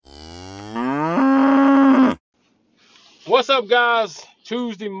What's up, guys?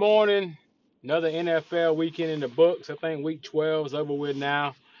 Tuesday morning, another NFL weekend in the books. I think week 12 is over with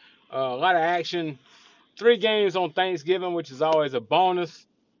now. A lot of action. 3 games on Thanksgiving, which is always a bonus.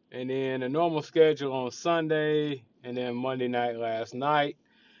 And then a normal schedule on Sunday, and then Monday night last night.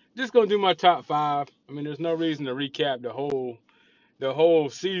 Just gonna do my top five. I mean, there's no reason to recap the whole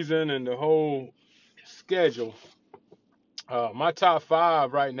season and the whole schedule. My top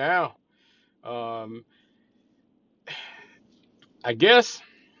five right now. Um, I guess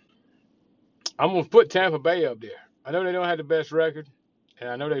I'm gonna put Tampa Bay up there. I know they don't have the best record, and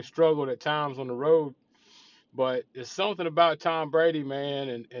I know they've struggled at times on the road, but it's something about Tom Brady,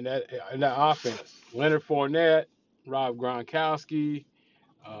 man, and that offense. Leonard Fournette, Rob Gronkowski,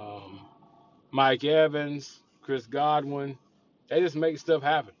 um, Mike Evans, Chris Godwin. They just make stuff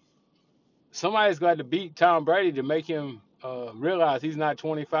happen. Somebody's got to beat Tom Brady to make him realize he's not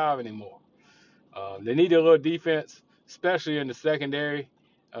 25 anymore. They need a little defense, especially in the secondary.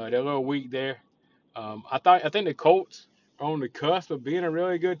 They're a little weak there. I think the Colts are on the cusp of being a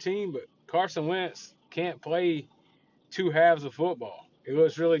really good team, but Carson Wentz can't play two halves of football. He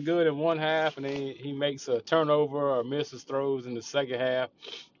looks really good in one half, and then he makes a turnover or misses throws in the second half.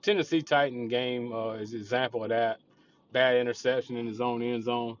 Tennessee Titan game is an example of that. Bad interception in his own end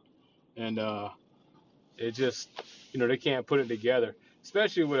zone, and it just, they can't put it together,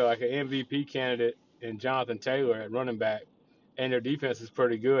 especially with like an MVP candidate and Jonathan Taylor at running back, and their defense is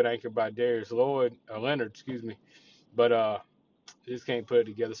pretty good, anchored by Darius Leonard, excuse me. But just can't put it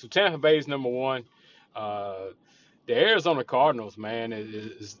together. So Tampa Bay is number one. Uh, the Arizona Cardinals, man,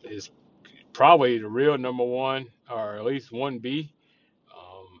 is probably the real number one, or at least 1B.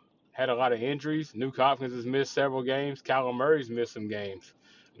 Had a lot of injuries. Nuke Hopkins has missed several games. Kyler Murray's missed some games.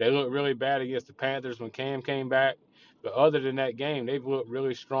 They looked really bad against the Panthers when Cam came back. But other than that game, they've looked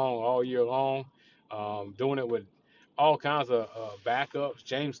really strong all year long, doing it with all kinds of backups.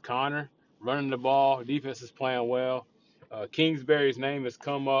 James Conner running the ball. Defense is playing well. Kingsbury's name has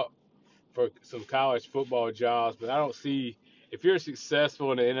come up for some college football jobs, but I don't see, if you're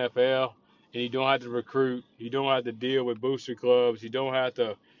successful in the NFL and you don't have to recruit, you don't have to deal with booster clubs, you don't have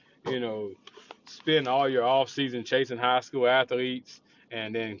to, you know, spend all your off season chasing high school athletes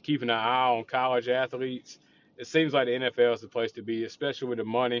and then keeping an eye on college athletes. It seems like the NFL is the place to be, especially with the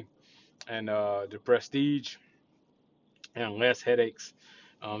money and the prestige and less headaches.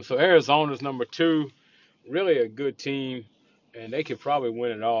 So Arizona's number two, really a good team, and they could probably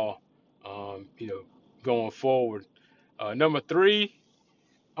win it all, um, you know, going forward. Number three,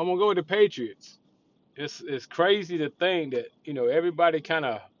 I'm gonna go with the Patriots. It's crazy to think that everybody kind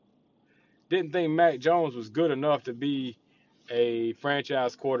of didn't think Mac Jones was good enough to be a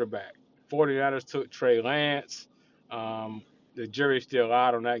franchise quarterback. 49ers took Trey Lance. Um, the jury's still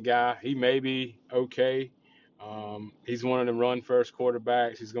out on that guy. He may be okay. He's one of the run first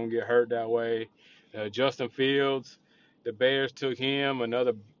quarterbacks. He's going to get hurt that way. Justin Fields, the Bears took him,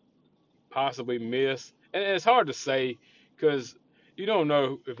 another possibly miss. And it's hard to say because you don't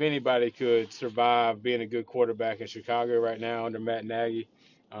know if anybody could survive being a good quarterback in Chicago right now under Matt Nagy.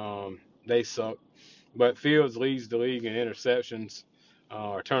 They suck. But Fields leads the league in interceptions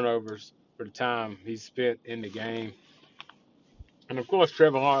or turnovers for the time he's spent in the game. And of course,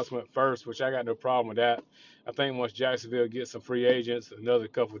 Trevor Lawrence went first, which I got no problem with that. I think once Jacksonville gets some free agents, another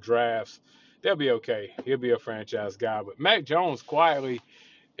couple drafts, they'll be okay. He'll be a franchise guy. But Mac Jones quietly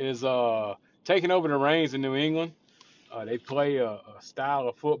is taking over the reins in New England. They play a style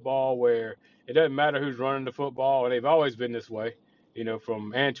of football where it doesn't matter who's running the football, and they've always been this way.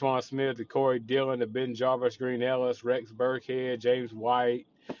 From Antoine Smith to Corey Dillon to Ben Jarvis, Green Ellis, Rex Burkhead, James White,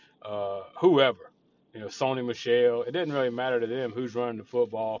 whoever. Sony Michelle. It doesn't really matter to them who's running the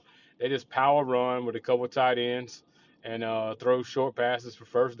football. They just power run with a couple of tight ends and throw short passes for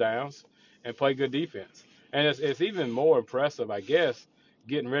first downs and play good defense. And it's even more impressive, I guess,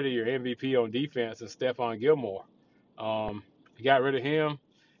 getting rid of your MVP on defense and Stephon Gilmore. You got rid of him,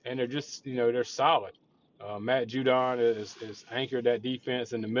 and they're just, they're solid. Matt Judon is anchored that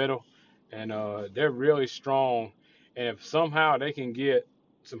defense in the middle, and they're really strong. And if somehow they can get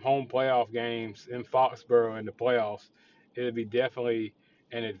some home playoff games in Foxborough in the playoffs, it'll be definitely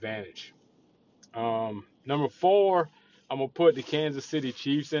an advantage. Number four, I'm going to put the Kansas City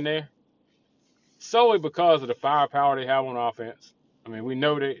Chiefs in there solely because of the firepower they have on offense. I mean, we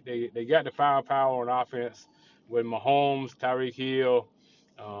know they got the firepower on offense with Mahomes, Tyreek Hill,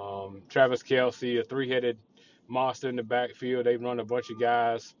 Travis Kelce, a three-headed monster in the backfield. They've run a bunch of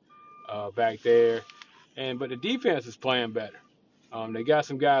guys back there, but the defense is playing better. They got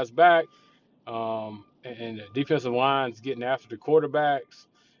some guys back, and the defensive line's getting after the quarterbacks,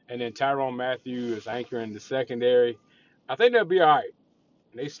 and then Tyrone Matthew is anchoring the secondary. I think they'll be all right.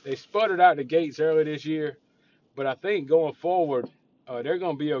 They sputtered out the gates early this year, but I think going forward, they're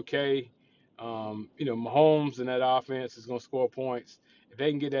going to be okay. Mahomes and that offense is going to score points. If they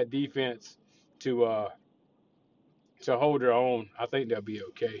can get that defense to hold their own, I think they'll be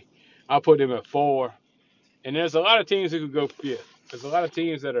okay. I'll put them at 4. And there's a lot of teams who could go 5th. There's a lot of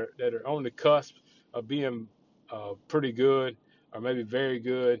teams that are on the cusp of being pretty good or maybe very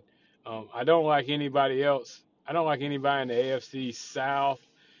good. I don't like anybody else. I don't like anybody in the AFC South.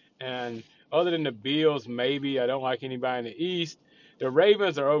 And other than the Bills, maybe I don't like anybody in the East. The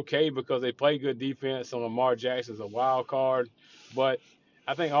Ravens are okay because they play good defense, and Lamar Jackson's a wild card. But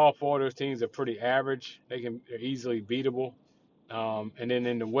I think all 4 of those teams are pretty average. They're easily beatable. And then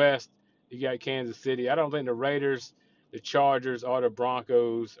in the West, you got Kansas City. I don't think the Raiders, the Chargers, or the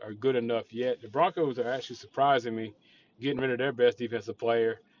Broncos are good enough yet. The Broncos are actually surprising me, getting rid of their best defensive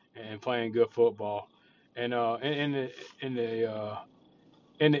player and playing good football. And in the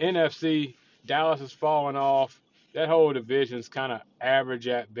NFC, Dallas is falling off. That whole division's kind of average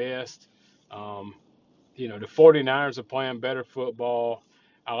at best. Um, the 49ers are playing better football.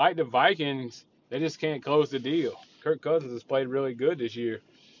 I like the Vikings. They just can't close the deal. Kirk Cousins has played really good this year,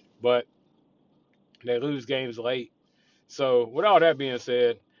 but they lose games late. So with all that being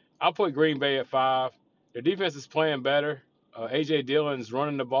said, I'll put Green Bay at 5. Their defense is playing better. A.J. Dillon's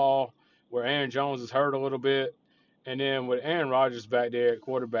running the ball where Aaron Jones is hurt a little bit. And then with Aaron Rodgers back there at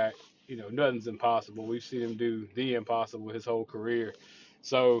quarterback, nothing's impossible. We've seen him do the impossible his whole career.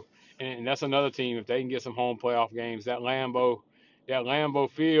 So, and that's another team, if they can get some home playoff games, that Lambeau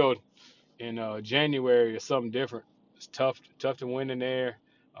Field in January is something different. It's tough to win in there.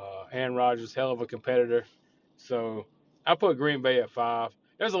 Aaron Rodgers, hell of a competitor. So I put Green Bay at 5.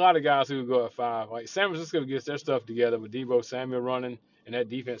 There's a lot of guys who go at 5. Like San Francisco gets their stuff together with Deebo Samuel running, and that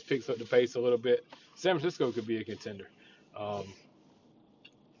defense picks up the pace a little bit. San Francisco could be a contender. Um,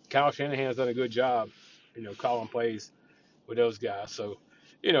 Kyle Shanahan's done a good job, calling plays with those guys. So,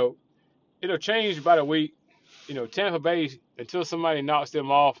 you know, it'll change by the week. Tampa Bay, until somebody knocks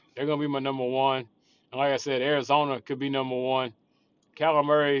them off, they're going to be my number 1. And like I said, Arizona could be number 1. Kyler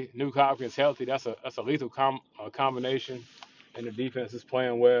Murray, Nuke Hopkins healthy. That's a lethal combination, and the defense is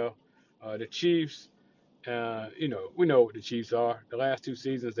playing well. The Chiefs, we know what the Chiefs are. The last 2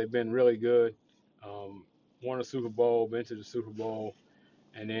 seasons they've been really good. Won a Super Bowl, been to the Super Bowl,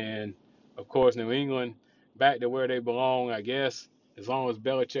 and then of course New England back to where they belong, I guess. As long as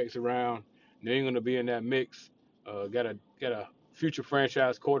Belichick's around, New England will be in that mix. Got a future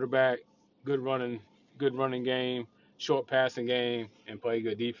franchise quarterback, good running game, short passing game, and play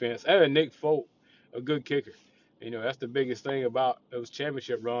good defense. And Nick Folk, a good kicker. That's the biggest thing about those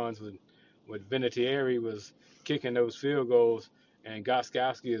championship runs with Vinatieri was kicking those field goals, and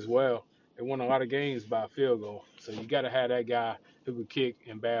Gostkowski as well. They won a lot of games by field goal. So you got to have that guy who could kick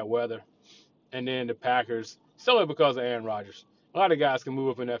in bad weather. And then the Packers, solely because of Aaron Rodgers. A lot of guys can move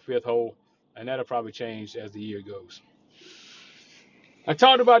up in that 5th hole, and that'll probably change as the year goes. I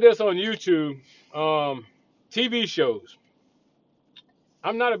talked about this on YouTube. TV shows.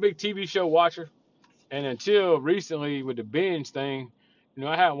 I'm not a big TV show watcher, and until recently with the binge thing,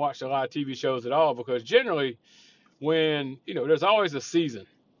 I haven't watched a lot of TV shows at all because generally when, there's always a season.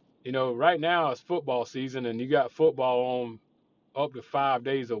 Right now it's football season, and you got football on up to 5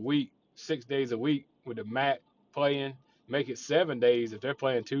 days a week, 6 days a week with the MAC playing. Make it 7 days if they're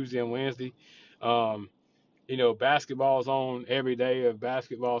playing Tuesday and Wednesday. Basketball's on every day of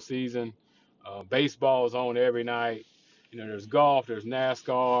basketball season. Baseball is on every night. There's golf, there's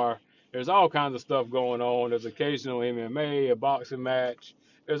NASCAR, there's all kinds of stuff going on. There's occasional MMA, a boxing match.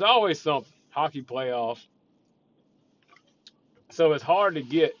 There's always something. Hockey playoffs. So it's hard to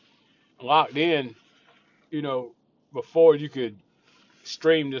get locked in, before you could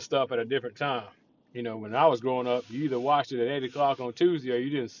stream this stuff at a different time. When I was growing up, you either watched it at 8 o'clock on Tuesday or you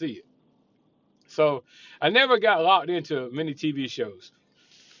didn't see it. So I never got locked into many TV shows.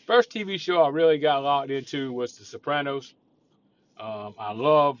 First TV show I really got locked into was The Sopranos. I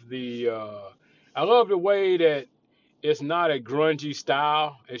love the way that it's not a grungy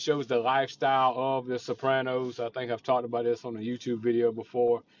style. It shows the lifestyle of The Sopranos. I think I've talked about this on a YouTube video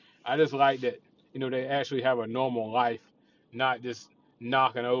before. I just like that, they actually have a normal life, not just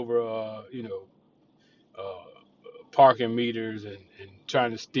knocking over, uh, parking meters and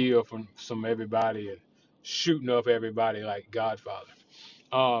trying to steal from everybody and shooting up everybody like Godfather.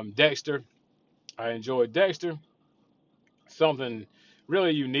 Dexter, I enjoyed Dexter. Something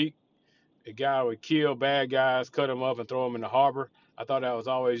really unique. A guy would kill bad guys, cut them up, and throw them in the harbor. I thought that was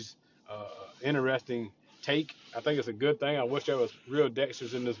always interesting take. I think it's a good thing. I wish there was real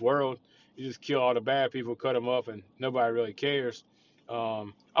Dexters in this world. You just kill all the bad people, cut them up, and nobody really cares.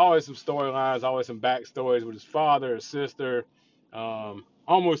 Always some storylines, always some backstories with his father, his sister.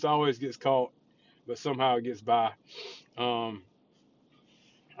 Almost always gets caught, but somehow it gets by. Um,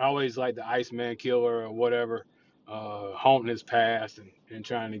 always like the Iceman killer or whatever, haunting his past and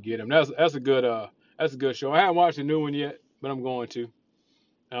trying to get him. That's a good show. I haven't watched the new one yet, but I'm going to.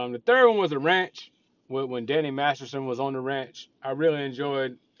 The third one was the ranch when Danny Masterson was on the ranch. I really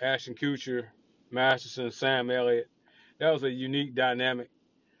enjoyed Ashton Kutcher, Masterson, Sam Elliott. That was a unique dynamic.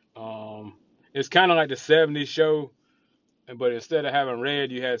 Um, it's kind of like the '70s show, but instead of having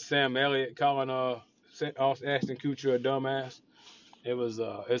Red, you had Sam Elliott calling Ashton Kutcher a dumbass.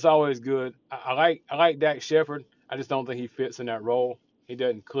 It's always good. I like Dak Shepard. I just don't think he fits in that role. He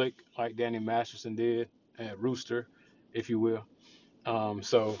doesn't click like Danny Masterson did at Rooster, if you will.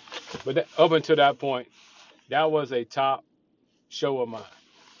 But up until that point, that was a top show of mine.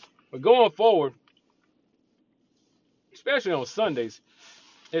 But going forward, especially on Sundays,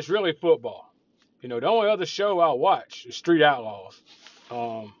 it's really football. The only other show I'll watch is Street Outlaws.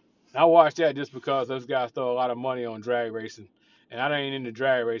 Um, I watch that just because those guys throw a lot of money on drag racing, and I ain't into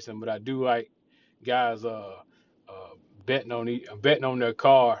drag racing, but I do like guys uh betting on their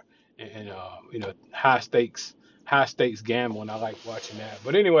car and high stakes gambling. I like watching that.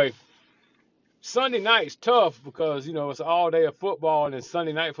 But anyway, Sunday night's tough because it's all day of football, and then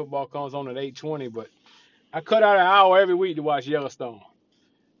Sunday night football comes on at 8:20. But I cut out an hour every week to watch Yellowstone,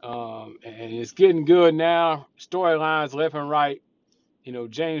 and it's getting good now. Storylines left and right.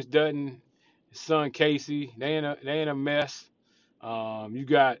 James Dutton, his son Casey, they in a mess. You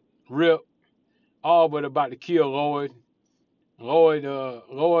got Rip, all but about to kill Lloyd. Lloyd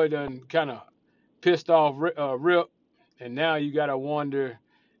done kind of pissed off Rip, and now you gotta wonder,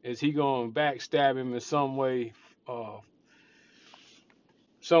 is he gonna backstab him in some way? Uh,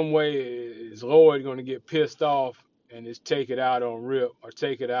 some way is Lloyd gonna get pissed off and just take it out on Rip or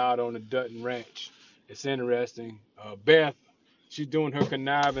take it out on the Dutton Ranch? It's interesting. Beth, she's doing her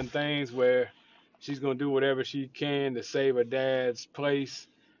conniving things where she's gonna do whatever she can to save her dad's place.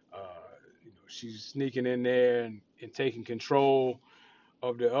 Uh, she's sneaking in there and taking control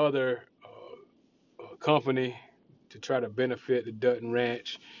of the other company to try to benefit the Dutton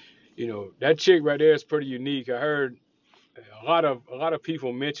Ranch. That chick right there is pretty unique. I heard a lot of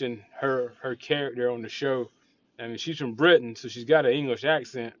people mention her character on the show. I mean, she's from Britain, so she's got an English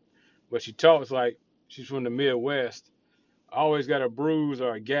accent, but she talks like she's from the Midwest. Always got a bruise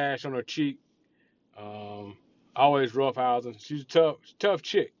or a gash on her cheek. Um, always roughhousing. She's a tough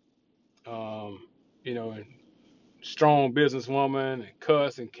chick. And strong businesswoman and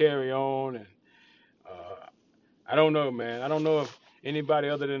cuss and carry on and uh, I don't know, man. I don't know if anybody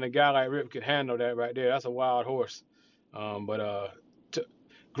other than a guy like Rip could handle that right there. That's a wild horse. But t-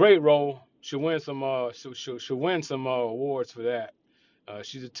 great role. She'll win some. She'll win some awards for that.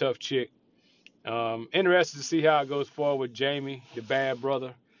 She's a tough chick. Interested to see how it goes forward with Jamie, the bad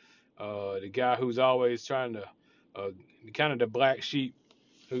brother, the guy who's always trying to, uh, kind of the black sheep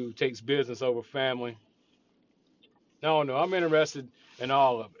who takes business over family. No, no, I'm interested in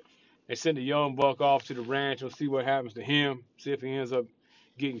all of it. They send the young buck off to the ranch and see what happens to him. See if he ends up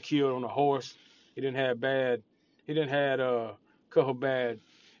getting killed on a horse. He didn't have bad. He didn't had a couple bad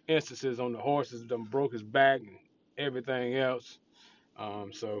instances on the horses. Them broke his back and everything else.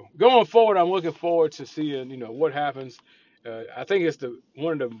 So going forward, I'm looking forward to seeing what happens. I think it's the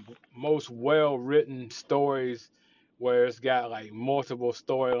one of the most well written stories where it's got like multiple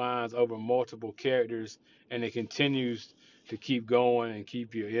storylines over multiple characters, and it continues to keep going and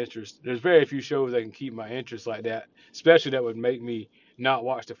keep your interest. There's very few shows that can keep my interest like that, especially that would make me not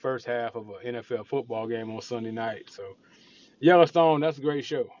watch the first half of an NFL football game on Sunday night. So Yellowstone, that's a great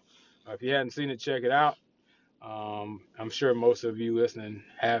show. If you hadn't seen it, check it out. I'm sure most of you listening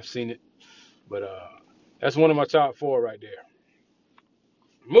have seen it, but that's one of my top four right there.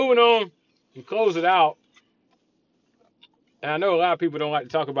 Moving on and close it out. And I know a lot of people don't like to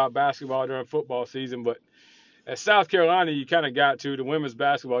talk about basketball during football season, but at South Carolina, you kind of got to. The women's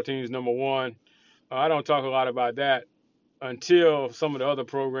basketball team is number one. I don't talk a lot about that until some of the other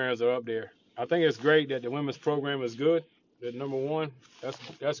programs are up there. I think it's great that the women's program is good. They're number one.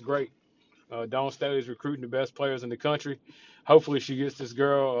 That's great. Dawn Staley's recruiting the best players in the country. Hopefully, she gets this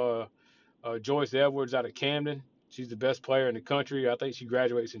girl Joyce Edwards out of Camden. She's the best player in the country. I think she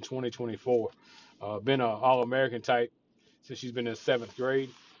graduates in 2024. Been an All-American type since she's been in seventh grade.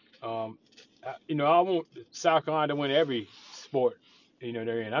 I want South Carolina to win every sport,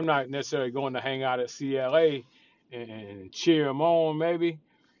 they're in. I'm not necessarily going to hang out at CLA and cheer them on, maybe,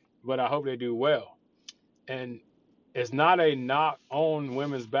 but I hope they do well. And it's not a knock on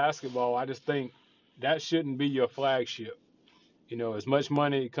women's basketball. I just think that shouldn't be your flagship. As much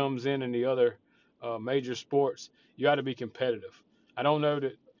money comes in the other major sports, you got to be competitive. I don't know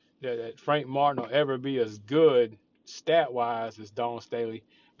that Frank Martin will ever be as good stat wise as Dawn Staley,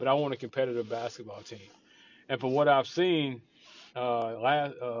 but I want a competitive basketball team. And from what I've seen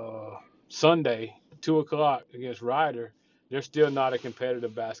last Sunday, 2 o'clock against Ryder, they're still not a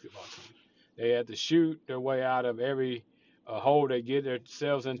competitive basketball team. They had to shoot their way out of every hole they get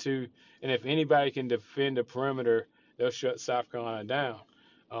themselves into, and if anybody can defend the perimeter, they'll shut South Carolina down.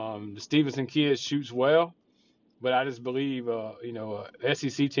 The Stevenson kid shoots well, but I just believe,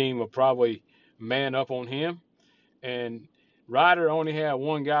 SEC team will probably man up on him. And Ryder only had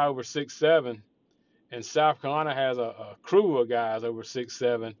one guy over 6'7", and South Carolina has a crew of guys over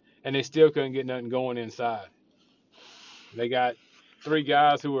 6'7", and they still couldn't get nothing going inside. They got three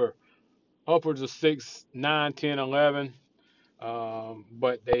guys who are upwards of 6'9", 10, 11,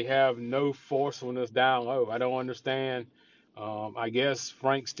 but they have no forcefulness down low. I don't understand. I guess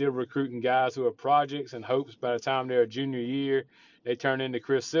Frank's still recruiting guys who are projects and hopes by the time they're a junior year, they turn into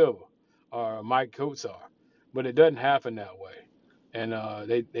Chris Silva or Mike Kotsar. But it doesn't happen that way. And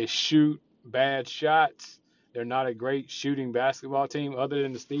they shoot bad shots. They're not a great shooting basketball team other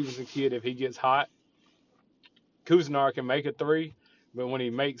than the Stevenson kid if he gets hot. Kuznar can make a three, but when he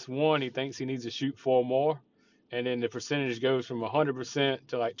makes one, he thinks he needs to shoot four more. And then the percentage goes from 100%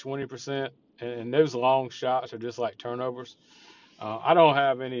 to like 20%. And those long shots are just like turnovers. I don't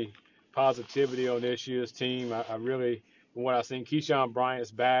have any positivity on this year's team. I really, from what I've seen, Keyshawn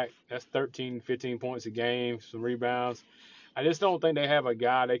Bryant's back. That's 13, 15 points a game, some rebounds. I just don't think they have a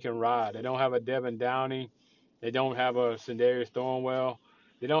guy they can ride. They don't have a Devin Downey. They don't have a Sindarius Thornwell.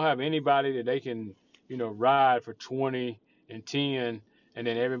 They don't have anybody that they can, ride for 20 and 10, and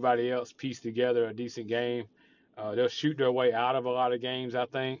then everybody else piece together a decent game. They'll shoot their way out of a lot of games, I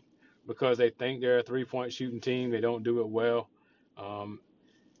think, because they think they're a three-point shooting team. They don't do it well.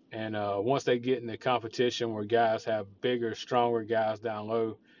 And once they get in the competition where guys have bigger, stronger guys down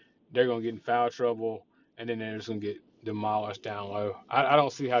low, they're going to get in foul trouble, and then they're just going to get demolished down low. I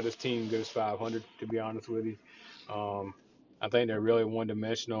don't see how this team goes 500, to be honest with you. I think they're really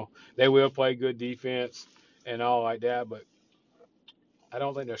one-dimensional. They will play good defense and all like that, but I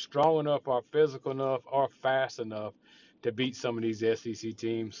don't think they're strong enough or physical enough or fast enough to beat some of these SEC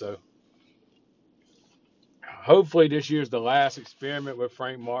teams. So hopefully this year's the last experiment with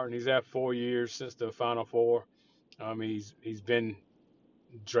Frank Martin. He's had 4 years since the Final Four. He's been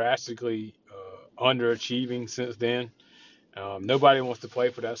drastically underachieving since then. Nobody wants to play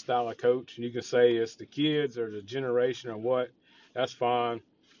for that style of coach. And you can say it's the kids or the generation or what. That's fine.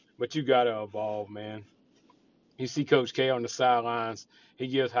 But you got to evolve, man. You see Coach K on the sidelines. He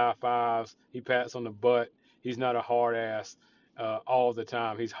gives high fives. He pats on the butt. He's not a hard ass all the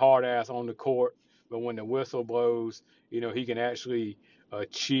time. He's hard ass on the court. But when the whistle blows, he can actually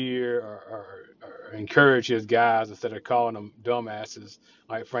cheer or encourage his guys instead of calling them dumbasses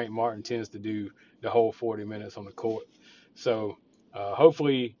like Frank Martin tends to do the whole 40 minutes on the court. So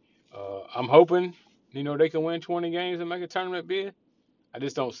hopefully, I'm hoping, they can win 20 games and make a tournament bid. I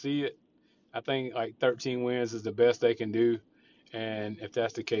just don't see it. I think like 13 wins is the best they can do. And if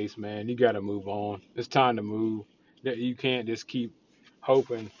that's the case, man, you got to move on. It's time to move. You can't just keep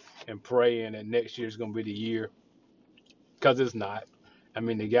hoping and praying that next year's going to be the year, because it's not. I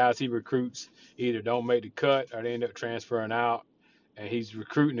mean, the guys he recruits either don't make the cut or they end up transferring out. And he's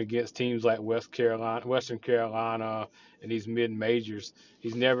recruiting against teams like Western Carolina, and these mid majors.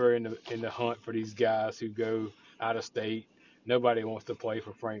 He's never in the hunt for these guys who go out of state. Nobody wants to play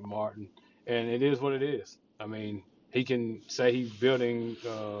for Frank Martin, and it is what it is. I mean, he can say he's building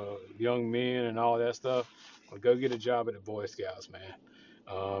young men and all that stuff. Well, go get a job at the Boy Scouts,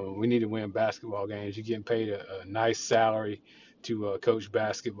 man. We need to win basketball games. You're getting paid a nice salary to coach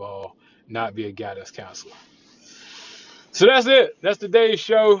basketball, not be a guidance counselor. So that's it. That's today's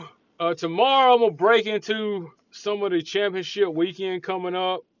show. Tomorrow I'm going to break into some of the championship weekend coming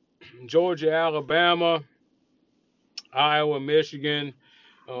up. Georgia, Alabama, Iowa, Michigan.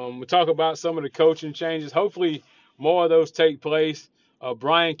 We'll talk about some of the coaching changes. Hopefully more of those take place.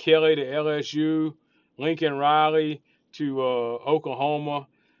 Brian Kelly to LSU, Lincoln Riley to Oklahoma.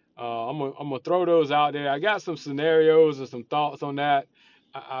 I'm gonna throw those out there. I got some scenarios and some thoughts on that.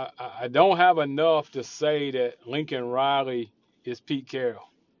 I don't have enough to say that Lincoln Riley is Pete Carroll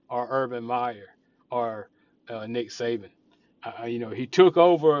or Urban Meyer or Nick Saban. He took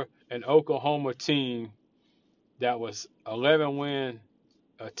over an Oklahoma team that was 11-win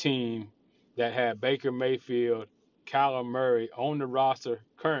team that had Baker Mayfield, Kyler Murray on the roster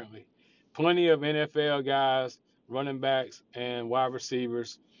currently, plenty of NFL guys, running backs, and wide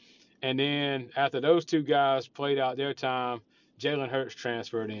receivers. And then after those two guys played out their time, Jalen Hurts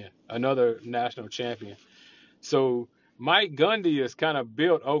transferred in, another national champion. So Mike Gundy has kind of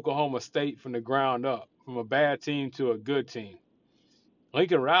built Oklahoma State from the ground up, from a bad team to a good team.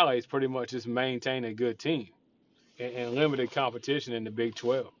 Lincoln Riley's pretty much just maintained a good team and limited competition in the Big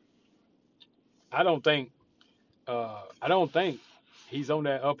 12. I don't think he's on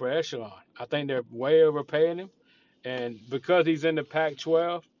that upper echelon. I think they're way overpaying him, and because he's in the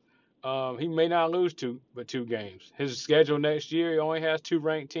Pac-12, he may not lose two games. His schedule next year, he only has two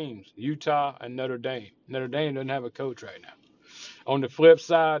ranked teams, Utah and Notre Dame. Notre Dame doesn't have a coach right now. On the flip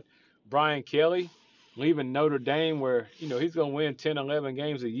side, Brian Kelly leaving Notre Dame where, he's going to win 10, 11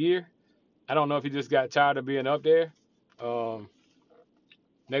 games a year. I don't know if he just got tired of being up there.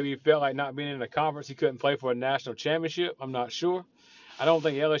 Maybe he felt like not being in the conference, he couldn't play for a national championship. I'm not sure. I don't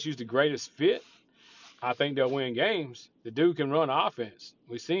think LSU's the greatest fit. I think they'll win games. The dude can run offense.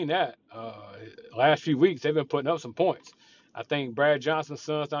 We've seen that. Last few weeks, they've been putting up some points. I think Brad Johnson's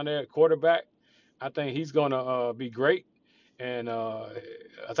son's down there at quarterback. I think he's going to be great. And I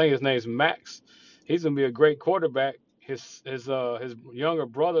think his name's Max. He's going to be a great quarterback. His younger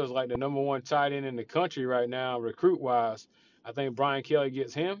brother is like the number one tight end in the country right now, recruit-wise. I think Brian Kelly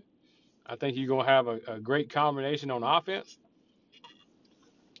gets him. I think you're going to have a great combination on offense.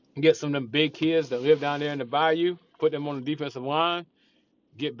 Get some of them big kids that live down there in the bayou, put them on the defensive line,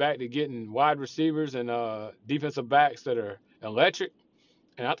 get back to getting wide receivers and defensive backs that are electric.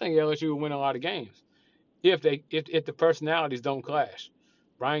 And I think LSU will win a lot of games if the personalities don't clash.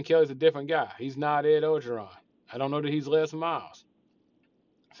 Brian Kelly's a different guy. He's not Ed Orgeron. I don't know that he's Les Miles.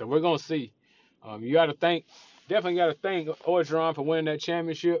 So we're going to see. You definitely got to thank Orgeron for winning that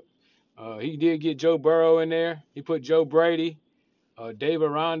championship. He did get Joe Burrow in there. He put Joe Brady, Dave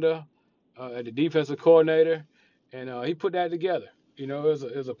Aranda at the defensive coordinator, and he put that together. It was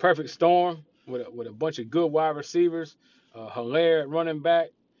a perfect storm with a bunch of good wide receivers, Hilaire at running back,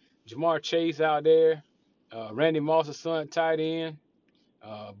 Jamar Chase out there, Randy Moss's son tight end,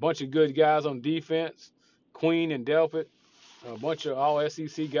 a bunch of good guys on defense, Queen and Delpit, a bunch of all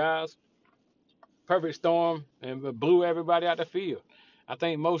SEC guys. Perfect storm, and blew everybody out the field. I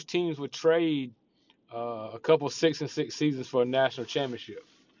think most teams would trade a couple 6-6 seasons for a national championship.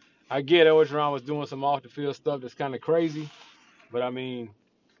 I get Orgeron was doing some off the field stuff that's kind of crazy, but I mean,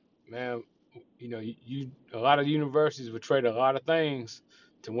 man, a lot of universities would trade a lot of things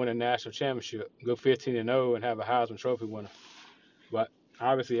to win a national championship, go 15-0 and have a Heisman Trophy winner. But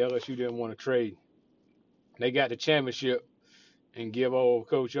obviously LSU didn't want to trade. They got the championship and give old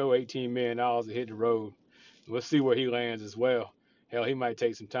Coach O $18 million to hit the road. We'll see where he lands as well. Hell, he might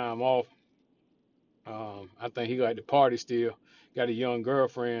take some time off. I think he like to party still. Got a young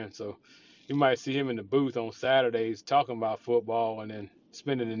girlfriend, so you might see him in the booth on Saturdays talking about football and then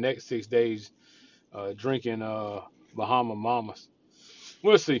spending the next 6 days drinking Bahama Mamas.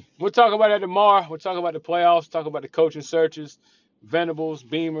 We'll see. We'll talk about that tomorrow. We'll talk about the playoffs, talk about the coaching searches, Venables,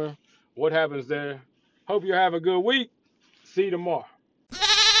 Beamer, what happens there. Hope you have a good week. See you tomorrow.